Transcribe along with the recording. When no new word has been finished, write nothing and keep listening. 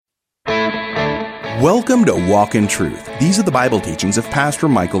Welcome to Walk in Truth. These are the Bible teachings of Pastor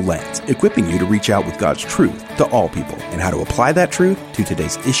Michael Lance, equipping you to reach out with God's truth to all people and how to apply that truth to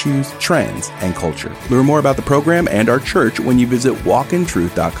today's issues, trends, and culture. Learn more about the program and our church when you visit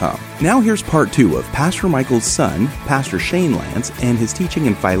walkintruth.com. Now here's part 2 of Pastor Michael's son, Pastor Shane Lance, and his teaching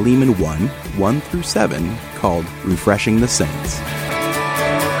in Philemon 1:1-7, called Refreshing the Saints.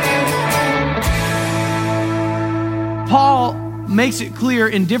 Paul makes it clear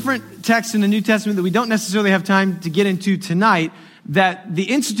in different texts in the New Testament that we don't necessarily have time to get into tonight, that the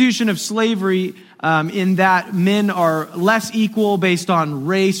institution of slavery, in that men are less equal based on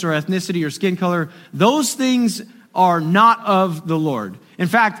race or ethnicity or skin color, those things are not of the Lord. In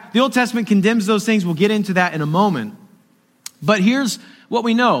fact, the Old Testament condemns those things. We'll get into that in a moment. But here's what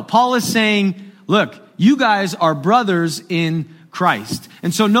we know. Paul is saying, look, you guys are brothers in Christ.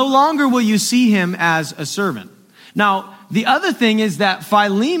 And so no longer will you see him as a servant. Now, the other thing is that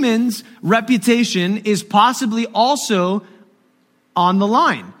Philemon's reputation is possibly also on the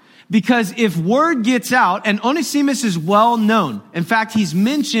line. Because if word gets out, and Onesimus is well known. In fact, he's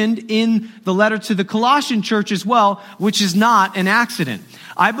mentioned in the letter to the Colossian church as well, which is not an accident.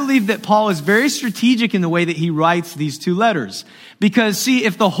 I believe that Paul is very strategic in the way that he writes these two letters. Because see,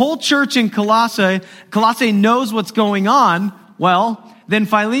 if the whole church in Colossae knows what's going on, well, then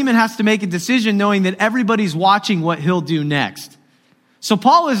Philemon has to make a decision knowing that everybody's watching what he'll do next. So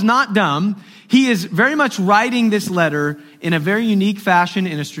Paul is not dumb. He is very much writing this letter in a very unique fashion,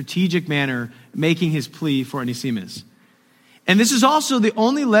 in a strategic manner, making his plea for Onesimus. And this is also the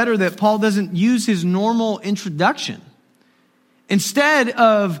only letter that Paul doesn't use his normal introduction. Instead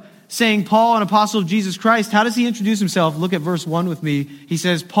of saying, Paul, an apostle of Jesus Christ, how does he introduce himself? Look at verse 1 with me. He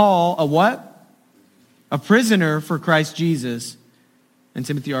says, Paul, a what? A prisoner for Christ Jesus, and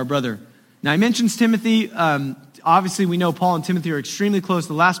Timothy, our brother. Now, he mentions Timothy. Obviously, we know Paul and Timothy are extremely close.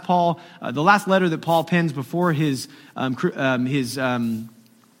 The last letter that Paul pens before his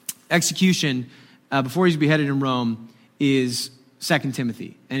execution, before he's beheaded in Rome, is 2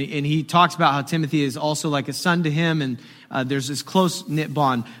 Timothy. And he talks about how Timothy is also like a son to him, and there's this close-knit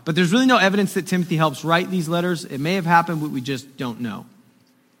bond. But there's really no evidence that Timothy helps write these letters. It may have happened, but we just don't know.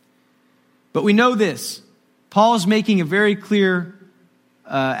 But we know this. Paul is making a very clear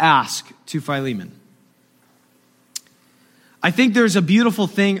ask to Philemon. I think there's a beautiful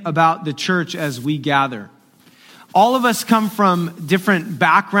thing about the church as we gather. All of us come from different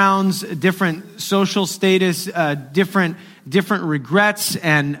backgrounds, different social status, different regrets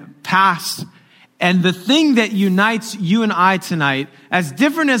and past. And the thing that unites you and I tonight, as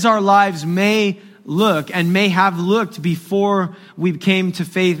different as our lives may look and may have looked before we came to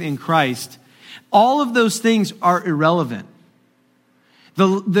faith in Christ, all of those things are irrelevant.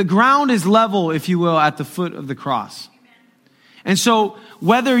 The ground is level, if you will, at the foot of the cross. And so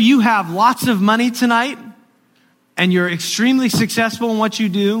whether you have lots of money tonight and you're extremely successful in what you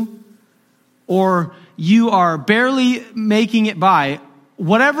do, or you are barely making it by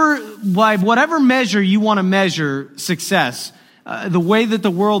whatever measure you want to measure success, the way that the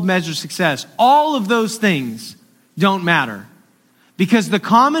world measures success, all of those things don't matter. Because the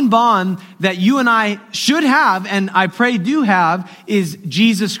common bond that you and I should have, and I pray do have, is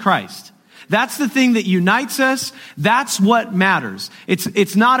Jesus Christ. That's the thing that unites us. That's what matters.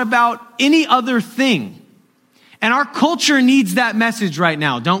 It's not about any other thing. And our culture needs that message right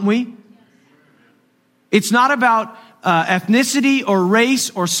now, don't we? It's not about ethnicity or race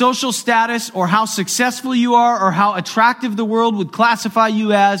or social status or how successful you are or how attractive the world would classify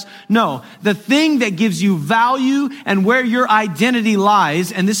you as. No, the thing that gives you value and where your identity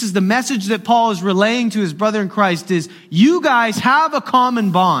lies, and this is the message that Paul is relaying to his brother in Christ, is you guys have a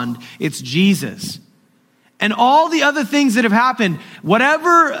common bond. It's Jesus. And all the other things that have happened,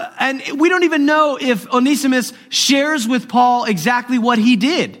 whatever, and we don't even know if Onesimus shares with Paul exactly what he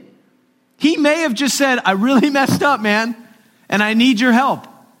did. He may have just said, I really messed up, man, and I need your help.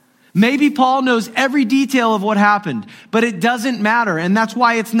 Maybe Paul knows every detail of what happened, but it doesn't matter, and that's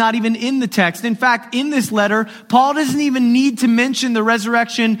why it's not even in the text. In fact, in this letter, Paul doesn't even need to mention the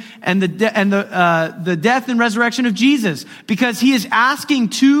resurrection and the death and resurrection of Jesus, because he is asking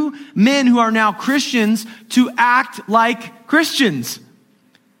two men who are now Christians to act like Christians.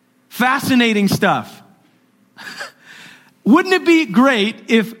 Fascinating stuff. Wouldn't it be great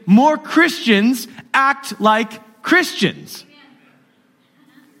if more Christians act like Christians?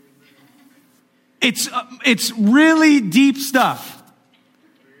 It's really deep stuff.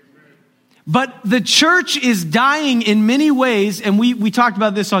 But the church is dying in many ways, and we talked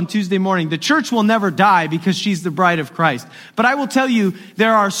about this on Tuesday morning. The church will never die because she's the bride of Christ. But I will tell you,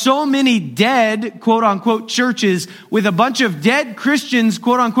 there are so many dead, quote-unquote, churches with a bunch of dead Christians,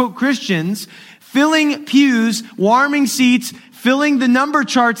 quote-unquote Christians, filling pews, warming seats, filling the number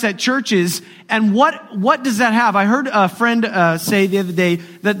charts at churches. And what does that have? I heard a friend say the other day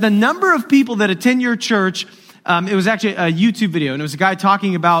that the number of people that attend your church, it was actually a YouTube video, and it was a guy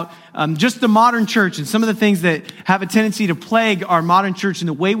talking about just the modern church and some of the things that have a tendency to plague our modern church and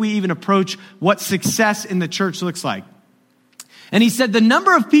the way we even approach what success in the church looks like. And he said the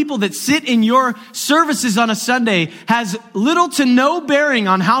number of people that sit in your services on a Sunday has little to no bearing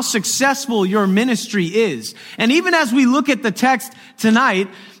on how successful your ministry is. And even as we look at the text tonight,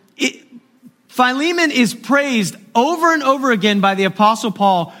 Philemon is praised over and over again by the Apostle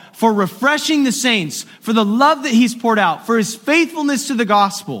Paul for refreshing the saints, for the love that he's poured out, for his faithfulness to the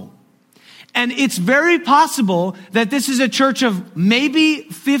gospel. And it's very possible that this is a church of maybe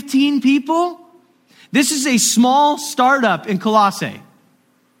 15 people. This is a small startup in Colossae.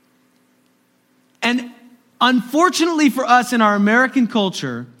 And unfortunately for us in our American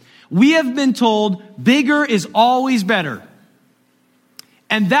culture, we have been told bigger is always better.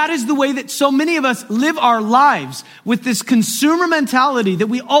 And that is the way that so many of us live our lives, with this consumer mentality that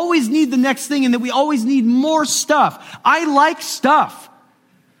we always need the next thing and that we always need more stuff. I like stuff,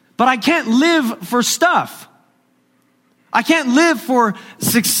 but I can't live for stuff. I can't live for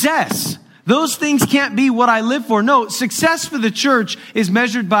success. Those things can't be what I live for. No, success for the church is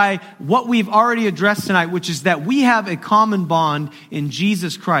measured by what we've already addressed tonight, which is that we have a common bond in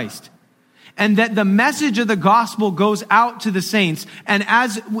Jesus Christ. And that the message of the gospel goes out to the saints. And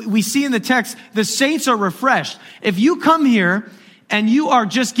as we see in the text, the saints are refreshed. If you come here and you are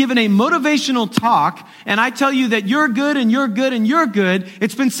just given a motivational talk, and I tell you that you're good and you're good and you're good,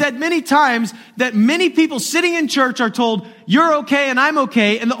 it's been said many times that many people sitting in church are told, you're okay and I'm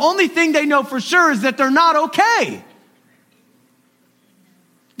okay, and the only thing they know for sure is that they're not okay.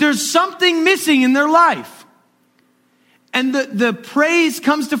 There's something missing in their life. And the praise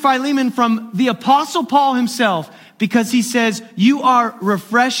comes to Philemon from the Apostle Paul himself, because he says, you are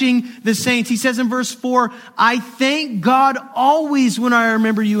refreshing the saints. He says in verse 4, I thank God always when I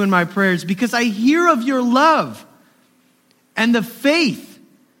remember you in my prayers, because I hear of your love and the faith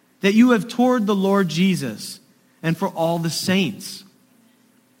that you have toward the Lord Jesus and for all the saints.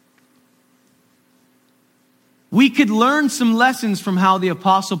 We could learn some lessons from how the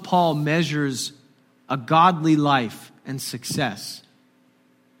Apostle Paul measures a godly life and success.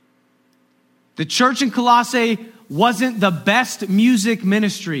 The church in Colossae wasn't the best music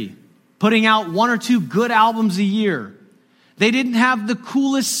ministry, putting out 1 or 2 good albums a year. They didn't have the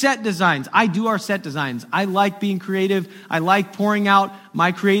coolest set designs. I do our set designs. I like being creative. I like pouring out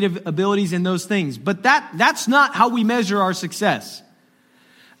my creative abilities in those things. But that's not how we measure our success.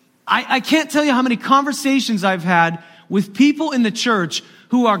 I can't tell you how many conversations I've had with people in the church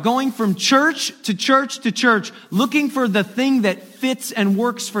who are going from church to church to church, looking for the thing that fits and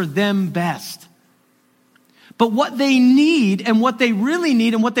works for them best. But what they need, and what they really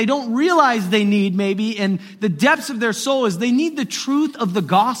need, and what they don't realize they need maybe in the depths of their soul, is they need the truth of the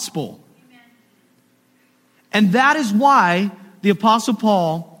gospel. Amen. And that is why the Apostle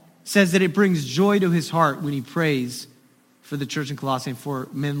Paul says that it brings joy to his heart when he prays for the church in Colossae and for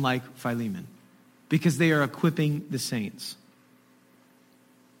men like Philemon, because they are equipping the saints.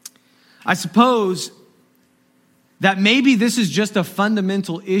 I suppose that maybe this is just a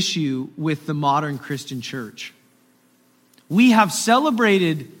fundamental issue with the modern Christian church. We have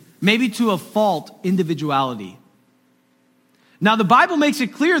celebrated, maybe to a fault, individuality. Now, the Bible makes it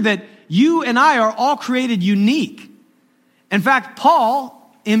clear that you and I are all created unique. In fact,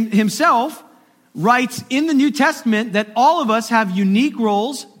 Paul himself writes in the New Testament that all of us have unique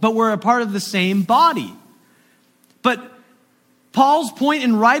roles, but we're a part of the same body. But Paul's point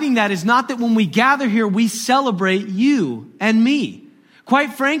in writing that is not that when we gather here, we celebrate you and me.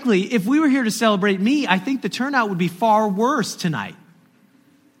 Quite frankly, if we were here to celebrate me, I think the turnout would be far worse tonight.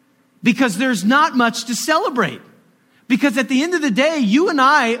 Because there's not much to celebrate. Because at the end of the day, you and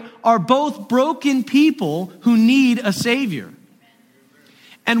I are both broken people who need a Savior.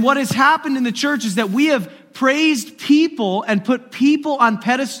 And what has happened in the church is that we have praised people and put people on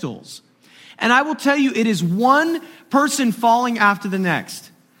pedestals. And I will tell you, it is one person falling after the next.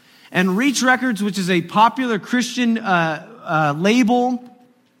 And Reach Records, which is a popular Christian label,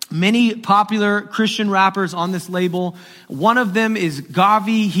 many popular Christian rappers on this label. One of them is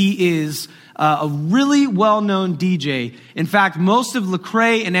Gavi. He is a really well-known DJ. In fact, most of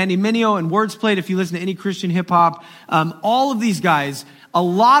Lecrae and Andy Mineo and Wordsplayed, if you listen to any Christian hip-hop, all of these guys, a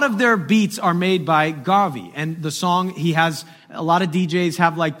lot of their beats are made by Gavi. And the song, he has, a lot of DJs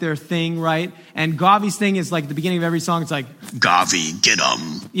have like their thing, right? And Gavi's thing is like the beginning of every song, it's like, Gavi, get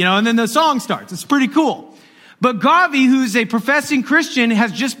 'em. You know, and then the song starts. It's pretty cool. But Gavi, who's a professing Christian,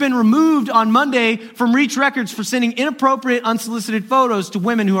 has just been removed on Monday from Reach Records for sending inappropriate, unsolicited photos to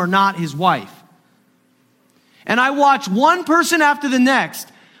women who are not his wife. And I watch one person after the next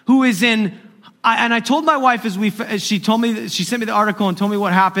who is in, and I told my wife she sent me the article and told me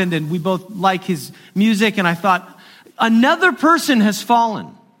what happened, and we both like his music, and I thought, another person has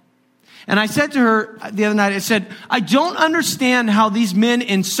fallen. And I said to her the other night, I said, I don't understand how these men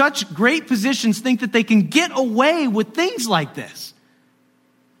in such great positions think that they can get away with things like this.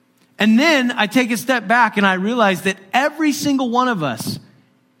 And then I take a step back and I realize that every single one of us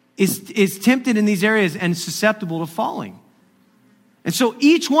is tempted in these areas and susceptible to falling. And so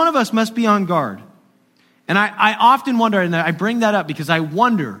each one of us must be on guard. And I often wonder, and I bring that up because I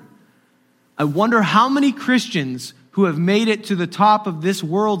wonder how many Christians who have made it to the top of this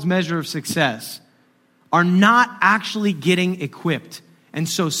world's measure of success are not actually getting equipped. And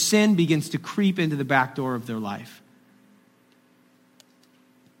so sin begins to creep into the back door of their life.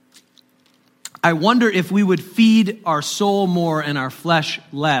 I wonder if we would feed our soul more and our flesh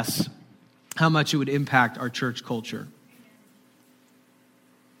less, how much it would impact our church culture.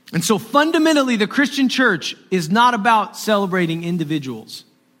 And so fundamentally, the Christian church is not about celebrating individuals.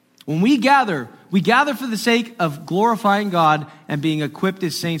 When we gather for the sake of glorifying God and being equipped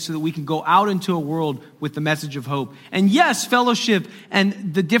as saints so that we can go out into a world with the message of hope. And yes, fellowship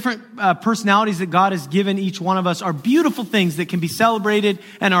and the different personalities that God has given each one of us are beautiful things that can be celebrated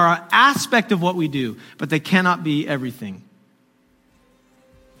and are an aspect of what we do, but they cannot be everything.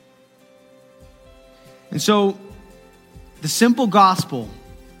 And so the simple gospel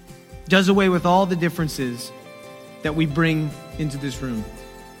does away with all the differences that we bring into this room.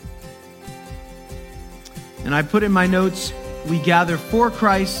 And I put in my notes, we gather for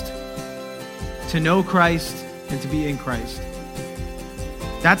Christ, to know Christ, and to be in Christ.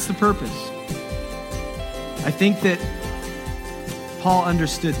 That's the purpose. I think that Paul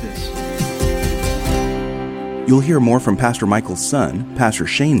understood this. You'll hear more from Pastor Michael's son, Pastor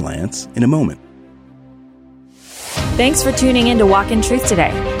Shane Lance, in a moment. Thanks for tuning in to Walk in Truth today.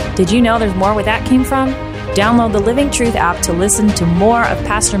 Did you know there's more where that came from? Download the Living Truth app to listen to more of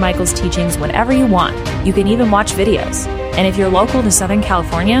Pastor Michael's teachings whenever you want. You can even watch videos. And if you're local to Southern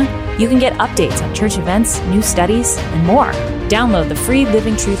California, you can get updates on church events, new studies, and more. Download the free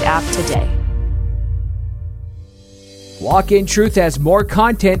Living Truth app today. Walk in Truth has more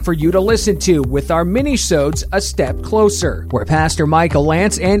content for you to listen to with our mini-sodes A Step Closer, where Pastor Michael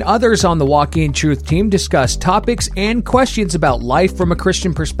Lance and others on the Walk in Truth team discuss topics and questions about life from a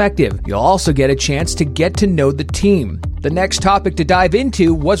Christian perspective. You'll also get a chance to get to know the team. The next topic to dive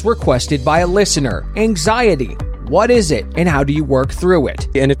into was requested by a listener: anxiety. What is it, and how do you work through it?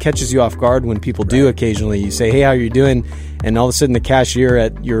 And it catches you off guard when people do occasionally. You say, hey, how are you doing? And all of a sudden the cashier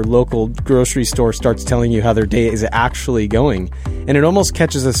at your local grocery store starts telling you how their day is actually going. And it almost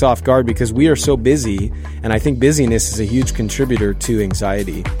catches us off guard because we are so busy, and I think busyness is a huge contributor to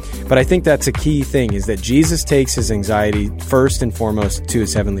anxiety. But I think that's a key thing, is that Jesus takes his anxiety first and foremost to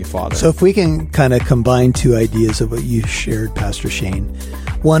his Heavenly Father. So if we can kind of combine two ideas of what you shared, Pastor Shane.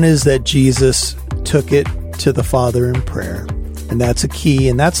 One is that Jesus took it to the Father in prayer. And that's a key.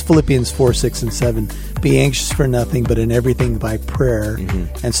 And that's Philippians 4, 6, and 7. Be anxious for nothing, but in everything by prayer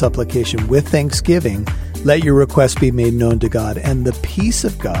and supplication with thanksgiving, let your requests be made known to God. And the peace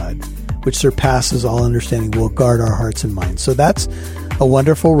of God, which surpasses all understanding, will guard our hearts and minds. So that's a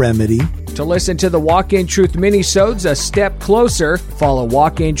wonderful remedy. To listen to the Walk in Truth mini-sodes A Step Closer, follow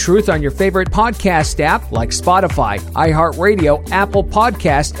Walk in Truth on your favorite podcast app like Spotify, iHeartRadio, Apple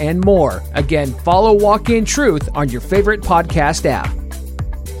Podcast, and more. Again, follow Walk in Truth on your favorite podcast app.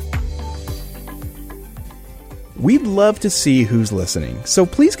 We'd love to see who's listening, so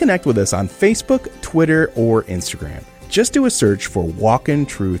please connect with us on Facebook, Twitter, or Instagram. Just do a search for Walk in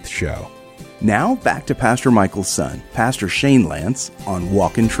Truth Show. Now, back to Pastor Michael's son, Pastor Shane Lance, on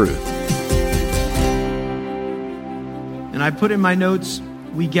Walk in Truth. And I put in my notes,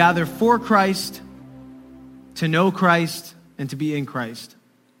 we gather for Christ, to know Christ, and to be in Christ.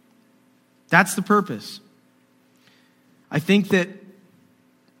 That's the purpose. I think that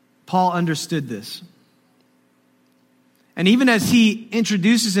Paul understood this. And even as he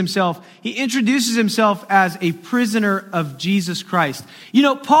introduces himself as a prisoner of Jesus Christ. You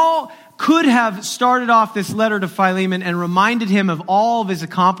know, Paul could have started off this letter to Philemon and reminded him of all of his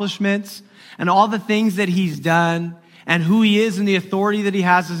accomplishments and all the things that he's done and who he is and the authority that he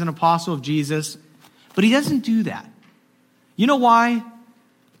has as an apostle of Jesus. But he doesn't do that. You know why?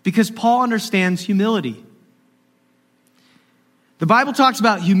 Because Paul understands humility. The Bible talks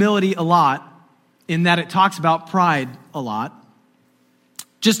about humility a lot, in that it talks about pride a lot.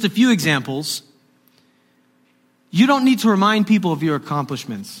 Just a few examples. You don't need to remind people of your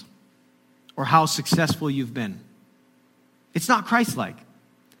accomplishments or how successful you've been. It's not Christ-like.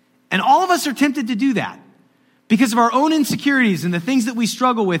 And all of us are tempted to do that because of our own insecurities and the things that we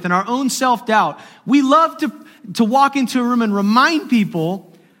struggle with and our own self-doubt. We love to walk into a room and remind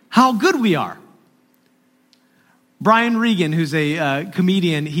people how good we are. Brian Regan, who's a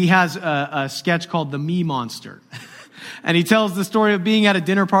comedian, he has a sketch called The Me Monster. And he tells the story of being at a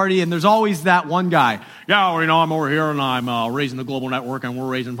dinner party, and there's always that one guy. Yeah, well, I'm over here, and I'm raising the global network, and we're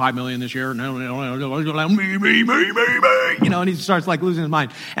raising $5 million this year. And and he starts losing his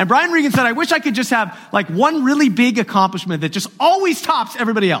mind. And Brian Regan said, I wish I could just have one really big accomplishment that just always tops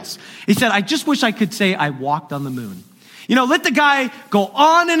everybody else. He said, I just wish I could say I walked on the moon. Let the guy go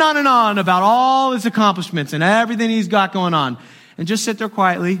on and on and on about all his accomplishments and everything he's got going on, and just sit there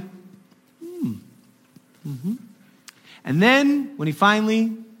quietly. And then, when he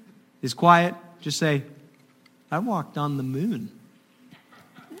finally is quiet, just say, I walked on the moon.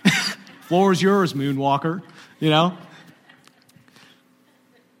 Floor is yours, moonwalker,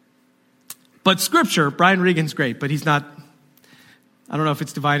 But Scripture, Brian Regan's great, but he's not, I don't know if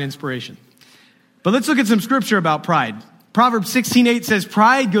it's divine inspiration. But let's look at some Scripture about pride. Proverbs 16:8 says,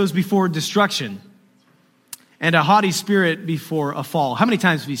 pride goes before destruction, and a haughty spirit before a fall. How many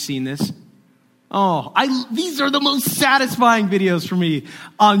times have you seen this? These are the most satisfying videos for me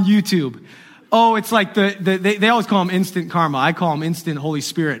on YouTube. Oh, it's like they always call them instant karma. I call them instant Holy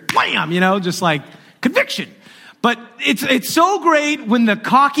Spirit. Wham! Just like conviction. But it's so great when the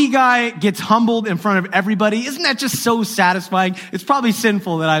cocky guy gets humbled in front of everybody. Isn't that just so satisfying? It's probably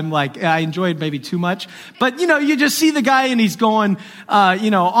sinful that I enjoyed maybe too much. But, you just see the guy and he's going, on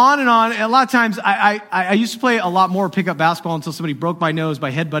and on. And a lot of times I used to play a lot more pickup basketball until somebody broke my nose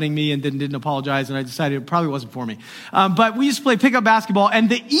by headbutting me and then didn't apologize. And I decided it probably wasn't for me. But we used to play pickup basketball, and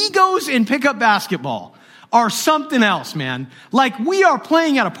the egos in pickup basketball are something else, man. We are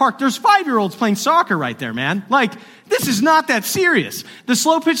playing at a park. There's 5-year-olds playing soccer right there, man. This is not that serious. The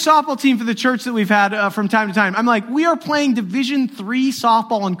slow pitch softball team for the church that we've had from time to time, we are playing Division III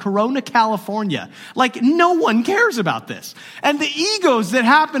softball in Corona, California. No one cares about this. And the egos that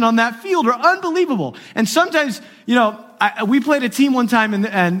happen on that field are unbelievable. And sometimes, we played a team one time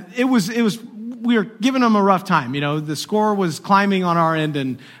and it was we were giving them a rough time. The score was climbing on our end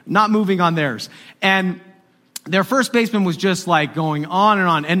and not moving on theirs. And their first baseman was just going on and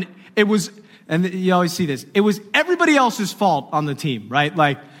on. And it was, and you always see this, it was everybody else's fault on the team, right?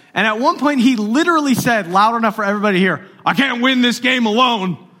 And at one point he literally said loud enough for everybody to hear, I can't win this game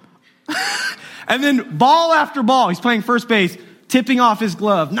alone. And then ball after ball, he's playing first base, tipping off his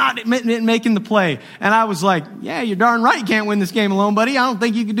glove, not making the play. And I was like, yeah, you're darn right you can't win this game alone, buddy. I don't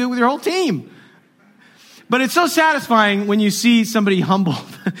think you can do it with your whole team. But it's so satisfying when you see somebody humbled.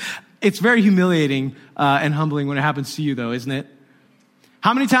 It's very humiliating and humbling when it happens to you, though, isn't it?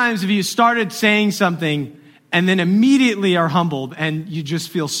 How many times have you started saying something and then immediately are humbled and you just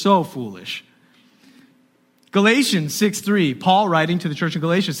feel so foolish? Galatians 6:3, Paul writing to the church in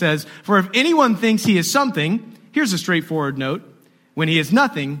Galatia says, for if anyone thinks he is something, here's a straightforward note, when he is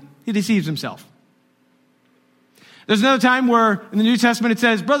nothing, he deceives himself. There's another time where in the New Testament it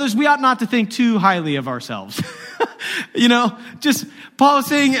says, brothers, we ought not to think too highly of ourselves. Just Paul is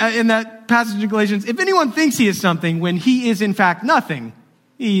saying in that passage in Galatians, if anyone thinks he is something when he is in fact nothing,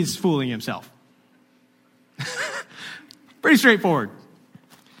 he's fooling himself. Pretty straightforward.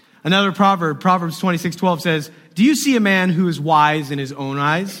 Another proverb, Proverbs 26:12 says, do you see a man who is wise in his own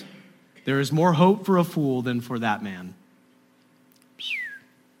eyes? There is more hope for a fool than for that man.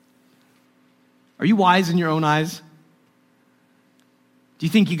 Are you wise in your own eyes? Do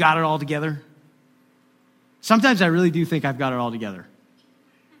you think you got it all together? Sometimes I really do think I've got it all together.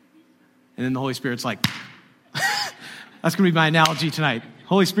 And then the Holy Spirit's like, that's going to be my analogy tonight.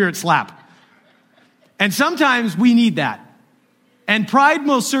 Holy Spirit slap. And sometimes we need that. And pride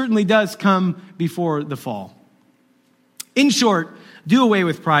most certainly does come before the fall. In short, do away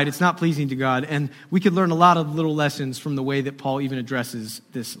with pride. It's not pleasing to God. And we could learn a lot of little lessons from the way that Paul even addresses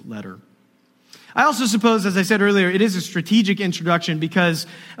this letter. I also suppose, as I said earlier, it is a strategic introduction because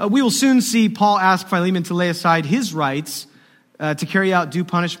we will soon see Paul ask Philemon to lay aside his rights to carry out due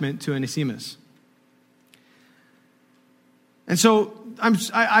punishment to Onesimus. And so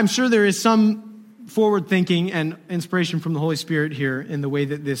I'm sure there is some forward thinking and inspiration from the Holy Spirit here in the way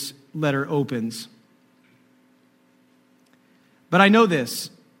that this letter opens. But I know this.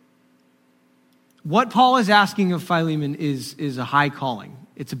 What Paul is asking of Philemon is a high calling.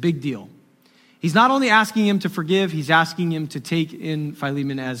 It's a big deal. He's not only asking him to forgive, he's asking him to take in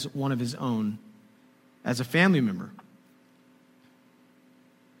Philemon as one of his own, as a family member.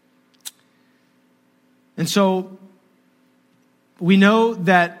 And so we know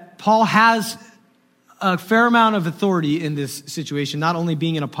that Paul has a fair amount of authority in this situation, not only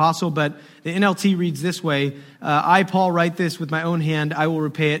being an apostle, but the NLT reads this way, I, Paul, write this with my own hand, I will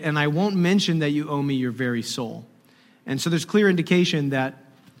repay it, and I won't mention that you owe me your very soul. And so there's clear indication that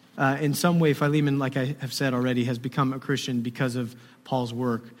in some way Philemon, like I have said already, has become a Christian because of Paul's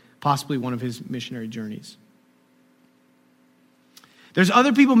work, possibly one of his missionary journeys. There's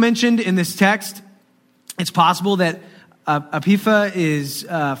other people mentioned in this text. It's possible that Apphia is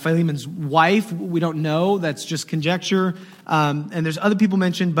Philemon's wife. We don't know. That's just conjecture. And there's other people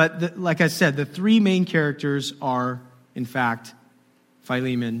mentioned, but like I said, the three main characters are, in fact,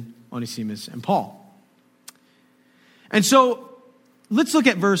 Philemon, Onesimus, and Paul. And so let's look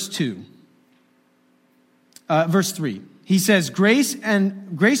at verse 2. Verse 3. He says, grace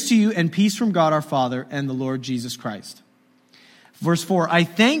to you and peace from God our Father and the Lord Jesus Christ. Verse 4, I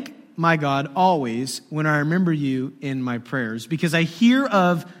thank my God always when I remember you in my prayers, because I hear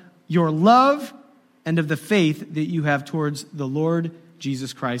of your love and of the faith that you have towards the Lord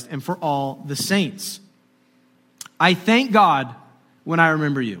Jesus Christ and for all the saints. I thank God when I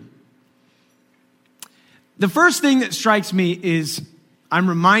remember you. The first thing that strikes me is I'm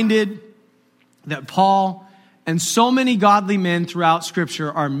reminded that Paul and so many godly men throughout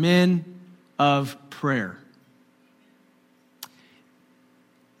Scripture are men of prayer.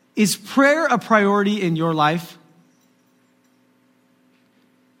 Is prayer a priority in your life?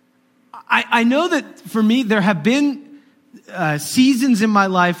 I know that for me, there have been seasons in my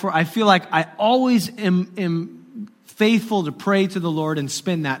life where I feel like I always am faithful to pray to the Lord and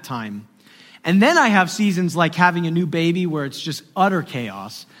spend that time. And then I have seasons like having a new baby where it's just utter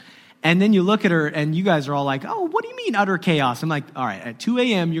chaos. And then you look at her and you guys are all like, oh, what do you mean utter chaos? I'm like, all right, at 2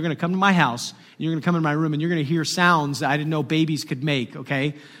 a.m., you're going to come to my house. You're going to come in my room and you're going to hear sounds that I didn't know babies could make,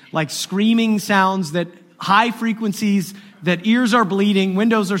 okay? Like screaming sounds, that high frequencies, that ears are bleeding,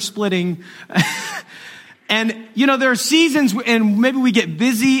 windows are splitting. And, you know, there are seasons and maybe we get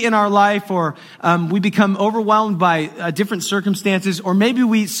busy in our life or we become overwhelmed by different circumstances, or maybe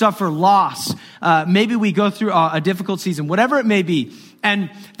we suffer loss. Maybe we go through a difficult season, whatever it may be.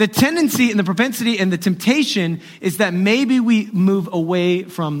 And the tendency and the propensity and the temptation is that maybe we move away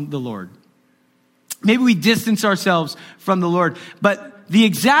from the Lord. Maybe we distance ourselves from the Lord. But the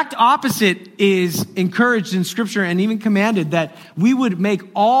exact opposite is encouraged in Scripture and even commanded, that we would make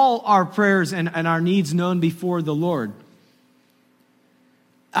all our prayers and our needs known before the Lord.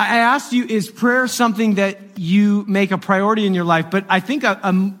 I asked you, is prayer something that you make a priority in your life? But I think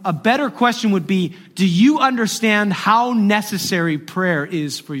a better question would be, do you understand how necessary prayer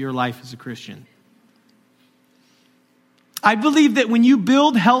is for your life as a Christian? I believe that when you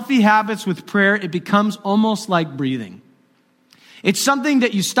build healthy habits with prayer, it becomes almost like breathing. It's something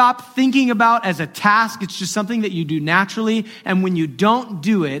that you stop thinking about as a task. It's just something that you do naturally. And when you don't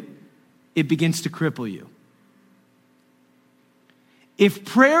do it, it begins to cripple you. If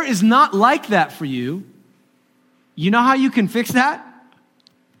prayer is not like that for you, you know how you can fix that?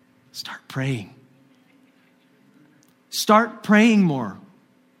 Start praying. Start praying more.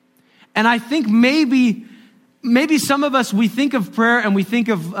 And I think maybe some of us, we think of prayer and we think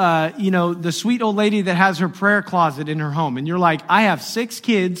of, the sweet old lady that has her prayer closet in her home. And you're like, I have 6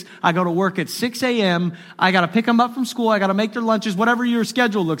 kids. I go to work at 6 a.m. I got to pick them up from school. I got to make their lunches, whatever your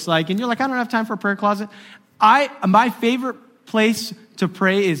schedule looks like. And you're like, I don't have time for a prayer closet. My favorite place to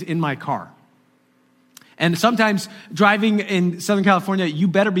pray is in my car. And sometimes driving in Southern California, you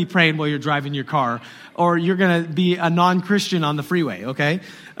better be praying while you're driving your car, or you're going to be a non-Christian on the freeway, okay?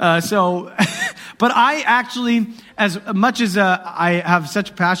 But I actually, as much as I have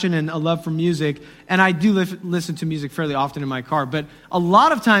such passion and a love for music, and I do listen to music fairly often in my car, but a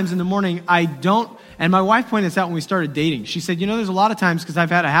lot of times in the morning, I don't, and my wife pointed this out when we started dating. She said, there's a lot of times, because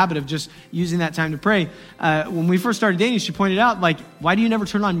I've had a habit of just using that time to pray. When we first started dating, she pointed out, why do you never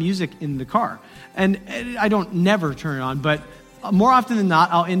turn on music in the car? And I don't never turn it on, but more often than not,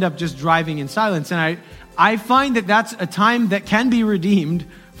 I'll end up just driving in silence. And I find that that's a time that can be redeemed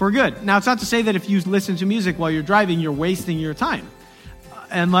for good. Now, it's not to say that if you listen to music while you're driving, you're wasting your time.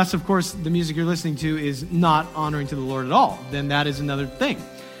 Unless, of course, the music you're listening to is not honoring to the Lord at all. Then that is another thing.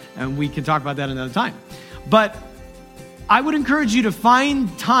 And we can talk about that another time. But I would encourage you to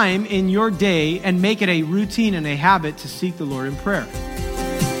find time in your day and make it a routine and a habit to seek the Lord in prayer.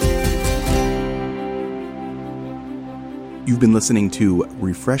 You've been listening to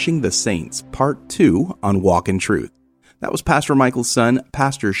Refreshing the Saints, Part 2 on Walk in Truth. That was Pastor Michael's son,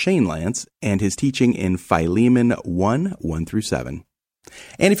 Pastor Shane Lance, and his teaching in Philemon 1:1-7.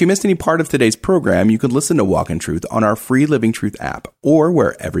 And if you missed any part of today's program, you can listen to Walk in Truth on our free Living Truth app or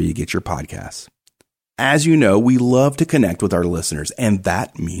wherever you get your podcasts. As you know, we love to connect with our listeners, and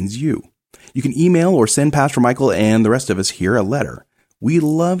that means you. You can email or send Pastor Michael and the rest of us here a letter. We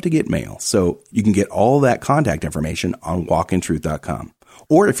love to get mail, so you can get all that contact information on walkintruth.com.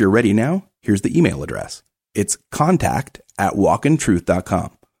 Or if you're ready now, here's the email address. It's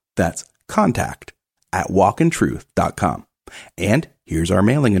contact@walkintruth.com. That's contact@walkintruth.com. And here's our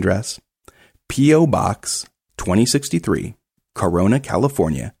mailing address. P.O. Box 2063, Corona,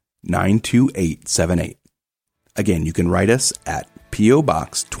 California, 92878. Again, you can write us at P.O.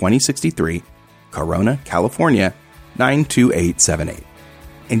 Box 2063, Corona, California, 92878.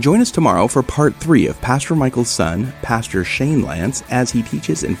 And join us tomorrow for part 3 of Pastor Michael's son, Pastor Shane Lance, as he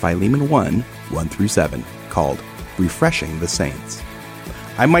teaches in Philemon 1:1-7, called Refreshing the Saints.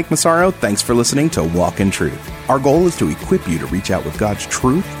 I'm Mike Massaro. Thanks for listening to Walk in Truth. Our goal is to equip you to reach out with God's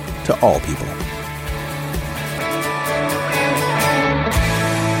truth to all people.